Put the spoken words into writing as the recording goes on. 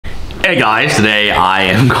Hey guys, today I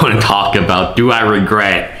am going to talk about do I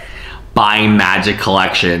regret buying Magic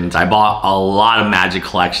collections. I bought a lot of Magic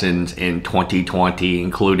collections in 2020,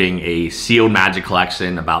 including a sealed Magic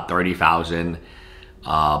collection, about 30,000,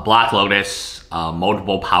 Black Lotus,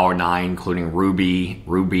 multiple Power 9, including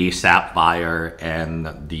Ruby, Sapphire,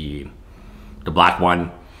 and the black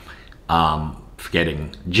one,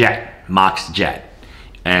 forgetting Jet, Mox Jet.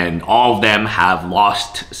 And all of them have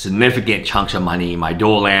lost significant chunks of money. My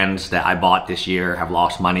dual lands that I bought this year have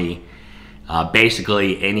lost money.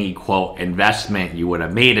 Basically, any quote investment you would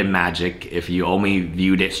have made in Magic, if you only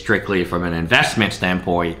viewed it strictly from an investment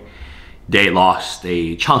standpoint, they lost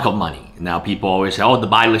a chunk of money. Now, people always say, oh, the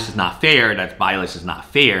buy list is not fair. That buy list is not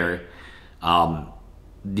fair.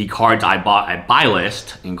 The cards I bought at buy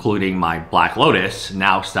list, including my Black Lotus,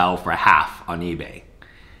 now sell for half on eBay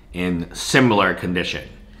in similar condition.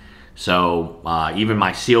 So even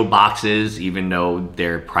my sealed boxes, even though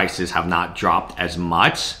their prices have not dropped as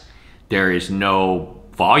much, there is no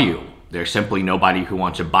volume. There's simply nobody who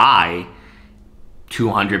wants to buy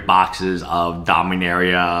 200 boxes of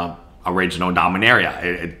Dominaria, original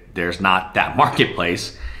Dominaria. There's not that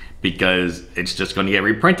marketplace because it's just going to get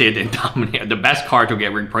reprinted, and the best cards will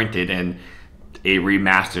get reprinted in a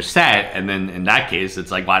remastered set, and then in that case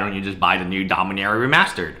it's like, why don't you just buy the new Dominaria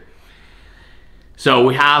remastered? So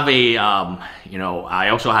we have a I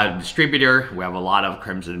also have a distributor. We have a lot of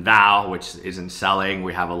Crimson Vow, which isn't selling.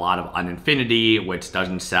 We have a lot of Uninfinity, which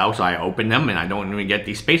doesn't sell, so I open them and I don't even get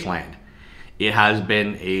the Space Land. It has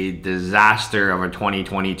been a disaster of a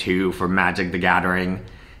 2022 for Magic the Gathering.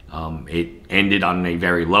 It ended on a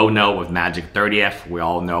very low note with Magic 30th. We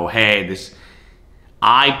all know, hey,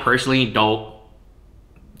 I personally don't,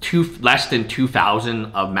 less than 2,000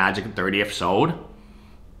 of Magic 30th sold.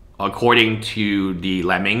 According to the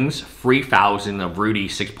Lemmings, 3,000 of Rudy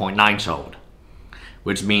 6.9 sold,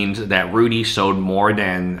 which means that Rudy sold more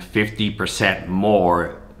than 50%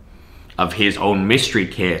 more of his own mystery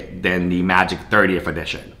kit than the Magic 30th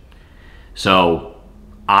edition. So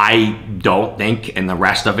I don't think, and the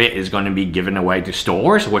rest of it is going to be given away to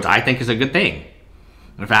stores, which I think is a good thing.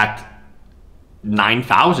 In fact,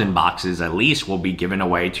 9,000 boxes at least will be given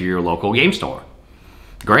away to your local game store.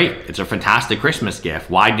 Great, it's a fantastic Christmas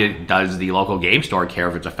gift. Why does the local game store care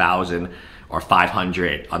if it's 1,000 or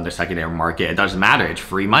 500 on the secondary market? It doesn't matter, it's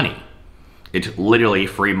free money. It's literally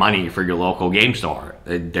free money for your local game store.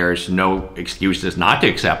 There's no excuses not to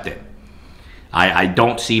accept it. I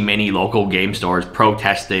don't see many local game stores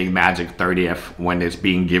protesting Magic 30th when it's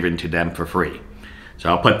being given to them for free. So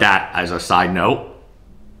I'll put that as a side note.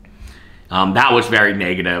 That was very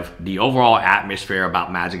negative. The overall atmosphere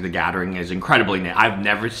about Magic the Gathering is incredibly negative. I've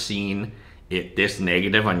never seen it this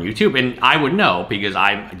negative on YouTube, and I would know because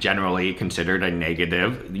I'm generally considered a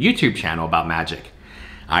negative YouTube channel about Magic.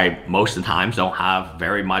 I most of the times don't have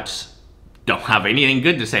anything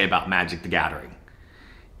good to say about Magic the Gathering.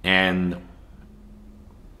 And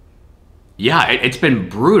yeah, it's been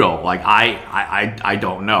brutal. Like I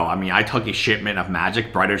don't know. I mean, I took a shipment of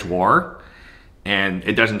Magic Brothers War and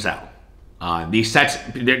it doesn't sell. These sets,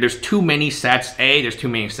 there's too many sets. There's too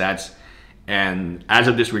many sets. And as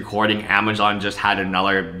of this recording, Amazon just had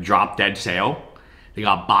another drop dead sale. They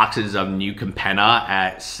got boxes of New Capenna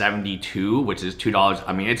at $72, which is $2.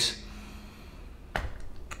 I mean, it's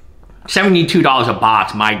 $72 a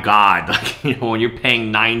box. My God, like, when you're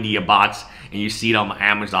paying $90 a box and you see it on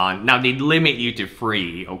Amazon. Now they limit you to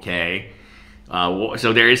free, okay?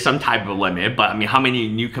 So there is some type of limit, but I mean, how many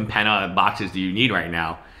New Capenna boxes do you need right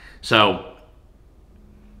now? So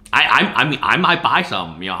I mean, I might buy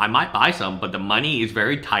some, I might buy some, but the money is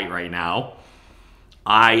very tight right now.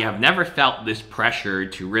 I have never felt this pressure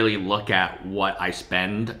to really look at what I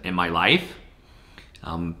spend in my life.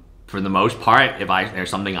 For the most part, if there's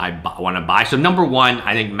something I want to buy. So number one,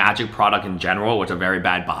 I think Magic product in general was a very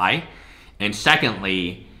bad buy. And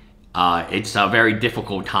secondly, it's a very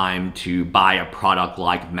difficult time to buy a product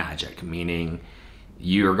like Magic, meaning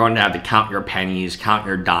you're going to have to count your pennies, count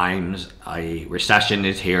your dimes. A recession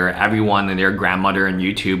is here. Everyone and their grandmother on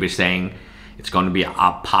YouTube is saying it's going to be an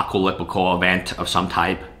apocalyptic event of some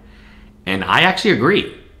type. And I actually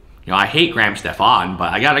agree. I hate Graham Stefan,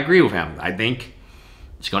 but I got to agree with him. I think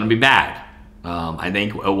it's going to be bad. I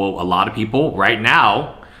think a lot of people right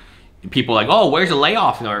now, people are like, oh, where's the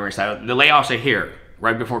layoff? The layoffs are here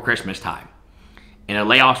right before Christmas time. And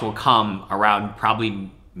the layoffs will come around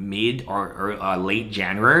probably mid or late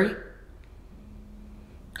January.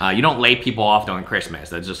 You don't lay people off during Christmas.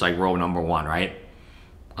 That's just like rule number one, right?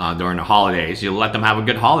 During the holidays, you let them have a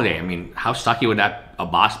good holiday. I mean, how sucky would a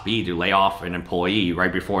boss be to lay off an employee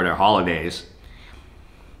right before their holidays?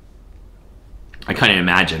 I couldn't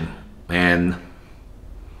imagine. And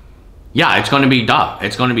yeah, it's going to be tough.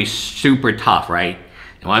 It's going to be super tough, right?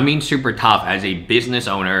 And when I mean super tough, as a business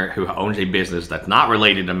owner who owns a business that's not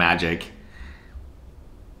related to Magic,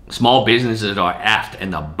 small businesses are effed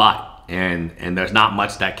in the butt. And there's not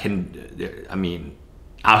much that can, I mean,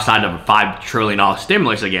 outside of a $5 trillion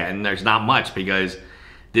stimulus again, there's not much, because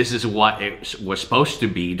this is what it was supposed to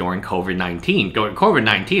be during COVID-19. During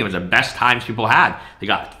COVID-19, it was the best times people had. They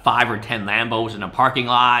got 5 or 10 Lambos in a parking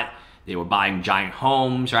lot. They were buying giant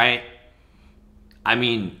homes, right? I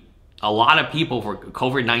mean, a lot of people for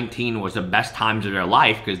COVID-19 was the best times of their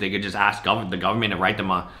life, because they could just ask the government to write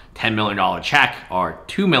them a $10 million check or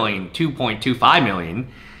 $2.25 million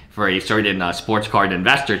for a certain sports card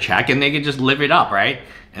investor check, and they could just live it up, right?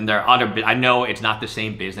 And there are other, I know it's not the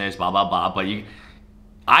same business, blah, blah, blah, but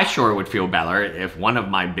I sure would feel better if one of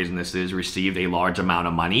my businesses received a large amount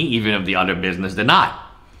of money, even if the other business did not.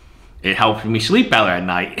 It helps me sleep better at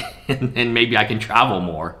night, and maybe I can travel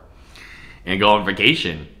more and go on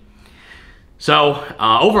vacation. So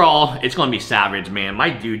overall, it's gonna be savage, man. My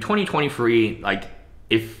dude, 2023, like,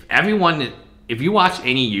 if you watch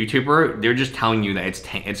any YouTuber, they're just telling you that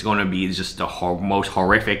it's going to be just the most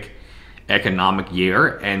horrific economic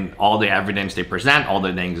year, and all the evidence they present, all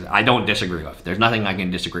the things, I don't disagree with. There's nothing I can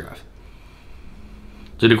disagree with.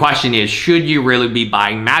 So the question is, should you really be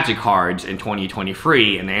buying Magic cards in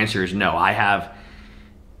 2023? And the answer is no. I have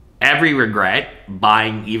every regret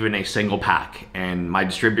buying even a single pack, and my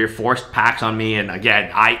distributor forced packs on me, and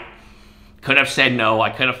again, I could have said no, I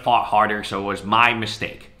could have fought harder, so it was my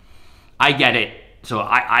mistake. I get it. So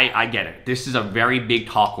I get it. This is a very big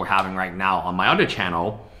talk we're having right now on my other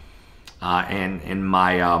channel, and in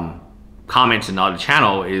my comments in the other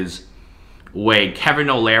channel, is way Kevin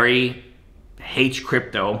O'Leary hates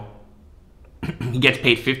crypto. He gets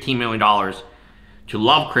paid $15 million to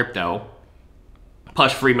love crypto,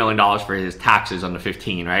 plus $3 million for his taxes on the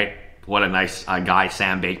 15, right? What a nice guy,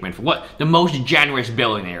 Sam Bankman. For what the most generous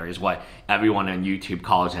billionaire is what everyone on YouTube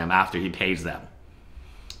calls him after he pays them.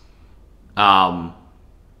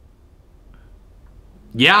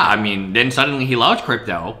 Yeah, I mean, then suddenly he loves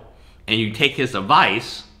crypto, and you take his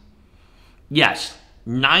advice. Yes,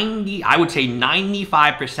 I would say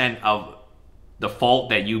 95% of the fault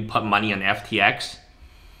that you put money on FTX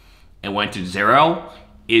and went to zero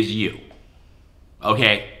is you.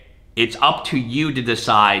 Okay, it's up to you to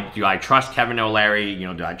decide, do I trust Kevin O'Leary? You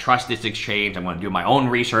know, do I trust this exchange? I'm going to do my own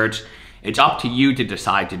research. It's up to you to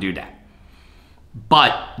decide to do that.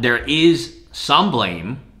 But there is some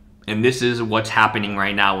blame, and this is what's happening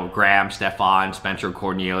right now with Graham, Stefan, Spencer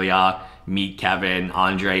Cornelia, Meet Kevin,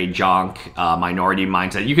 Andre, Junk, Minority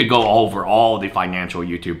Mindset. You could go over all the financial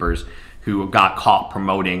YouTubers who got caught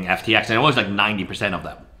promoting FTX, and it was like 90% of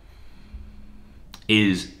them.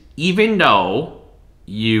 Is even though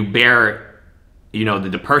you bear, you know,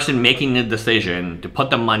 the person making the decision to put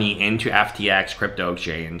the money into FTX crypto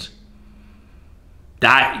exchange,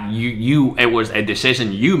 that it was a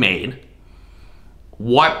decision you made.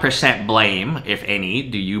 What percent blame, if any,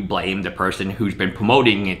 do you blame the person who's been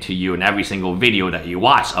promoting it to you in every single video that you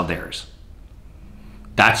watch of theirs?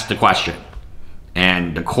 That's the question.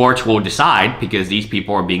 And the courts will decide, because these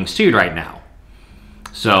people are being sued right now.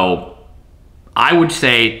 So I would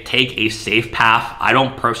say take a safe path. I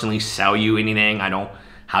don't personally sell you anything. I don't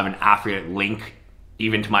have an affiliate link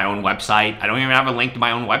even to my own website. I don't even have a link to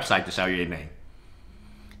my own website to sell you anything.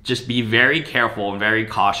 Just be very careful and very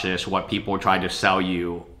cautious what people try to sell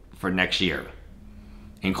you for next year,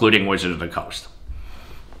 including Wizards of the Coast.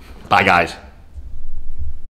 Bye, guys.